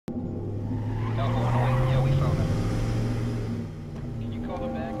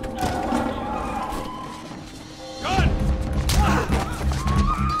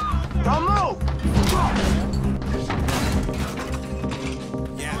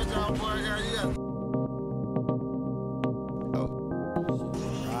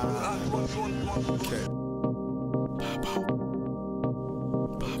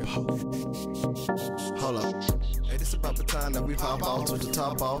time that we pop off, to the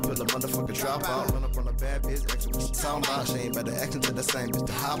top off, with a motherfucker drop out. Run up on a bad bitch, ask what you talking about. She ain't better acting to the same bitch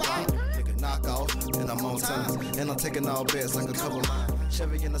to hop out. Nigga knock off, and I'm on time. And I'm taking all bets like a couple mine.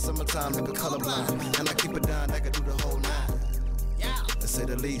 Chevy in the summertime, nigga colorblind. And I keep it down, I can do the whole nine. To say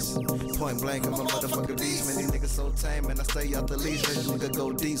the least, point blank, I'm a motherfucking beast. Man, these niggas so tame, and I stay out the leash. That nigga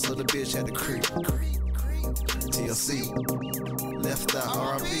go deep, so the bitch had to creep. TLC, left out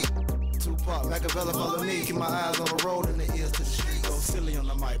R.A.T.PACK. Tupac, Machiavelli, follow me. Keep my eyes on the road and the ears to the street. Go silly on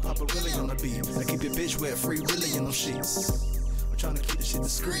the mic, Papa Willie on the beat. I keep your bitch wet, free Willie in them sheets. I'm tryna keep the shit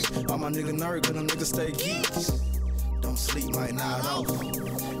discreet. All my niggas nerdy, but them niggas stay geeks. Don't sleep, might nod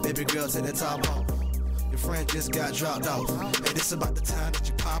off. Baby girl, take that top off. Your friend just got dropped off. Hey, this about the time that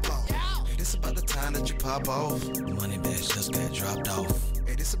you pop off. Hey, this about the time that you pop off. The money bags just got dropped off.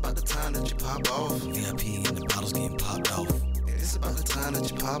 Hey, this about the time that you pop off. VIP and the bottles getting popped off. Hey, this about the time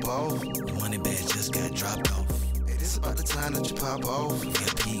that you pop off. The money bags just got dropped off. Hey, this about the time that you pop off.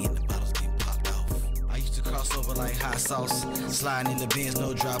 VIP and the bottles getting popped off. I used to cross over like hot sauce. Sliding in the bins,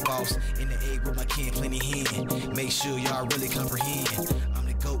 no drop-offs. In the egg with my can, plenty hen. Make sure y'all really comprehend. I'm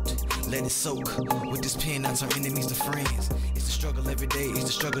the GOAT, let it soak. With this pen, I turn enemies to friends. It's the struggle every day, it's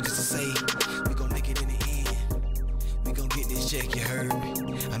the struggle just to say we gon' make it in the end. We gon' get this check, you heard?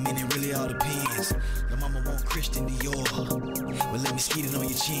 I mean, it really all depends. Your mama want Christian Dior. Well, let me skeet it on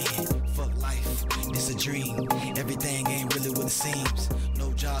your chin. Fuck life, this a dream. Everything ain't really what it seems.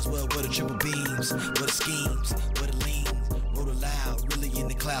 No jobs, well, what the triple beams? What the schemes? What the leans? Roll loud, really in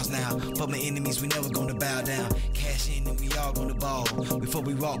the clouds now. For my enemies, we never gonna bow down. Cash in and we all gonna ball. Before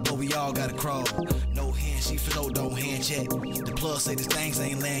we walk, but we all gotta crawl. No hand, she float, don't hand check. The plug say this things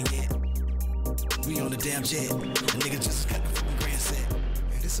ain't land yet. We on the damn jet. The nigga just got the fucking grand set.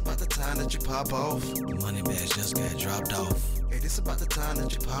 Hey, this about the time that you pop off. The money bags just got dropped off. Hey, this about the time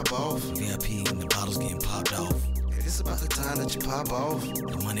that you pop off. VIP and the bottles getting popped off. Hey, this about the time that you pop off.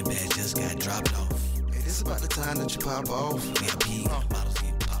 The money bags just got dropped off. Hey, this about the time that you pop off. VIP and the bottles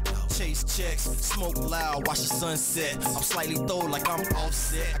getting popped off. Chase checks, smoke loud, watch the sunset. I'm slightly throw like I'm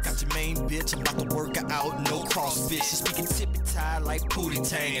offset. I got your main bitch, I'm about to work her out, no CrossFit. She speaking tippy-tie like Pootie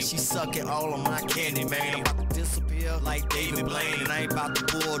Tang, and she sucking all on my candy, man. I'm about to disappear like David Blaine, and I ain't about to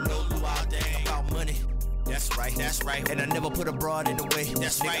bull no blue out dang. About money, that's right, that's right. And I never put a broad in the way,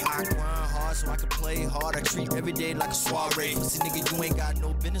 that's nigga, right. I grind hard so I can play hard. I treat every day like a soiree. Pussy nigga, you ain't got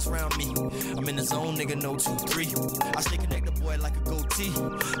no business around me. I'm in the zone, nigga, no 2, 3. I stay connected, boy, like a goatee.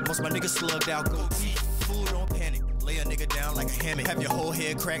 Most my niggas slugged out goatee. Fool, don't panic. Lay a nigga down like a hammock. Have your whole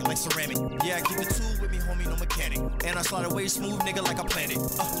head cracked like ceramic. Yeah, I keep the tool with me, homie, no mechanic. And I slide away smooth, nigga, like I planned it.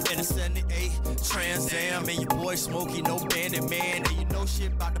 And a 78 Trans Am, and your boy Smokey, no bandit, man. And you know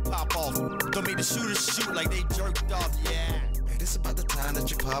shit about to pop off. Don't make the shooters shoot like they jerked off, yeah. Hey, this about the time that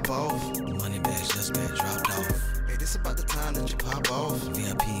you pop off. The money bags just got dropped off. Hey, this about the time that you pop off.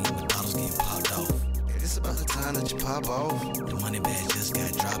 VIP and the bottles getting popped off. Hey, this about the time that you pop off. The money bags just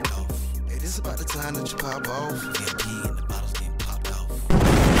got dropped off. Hey, this about the time that you pop off. VIP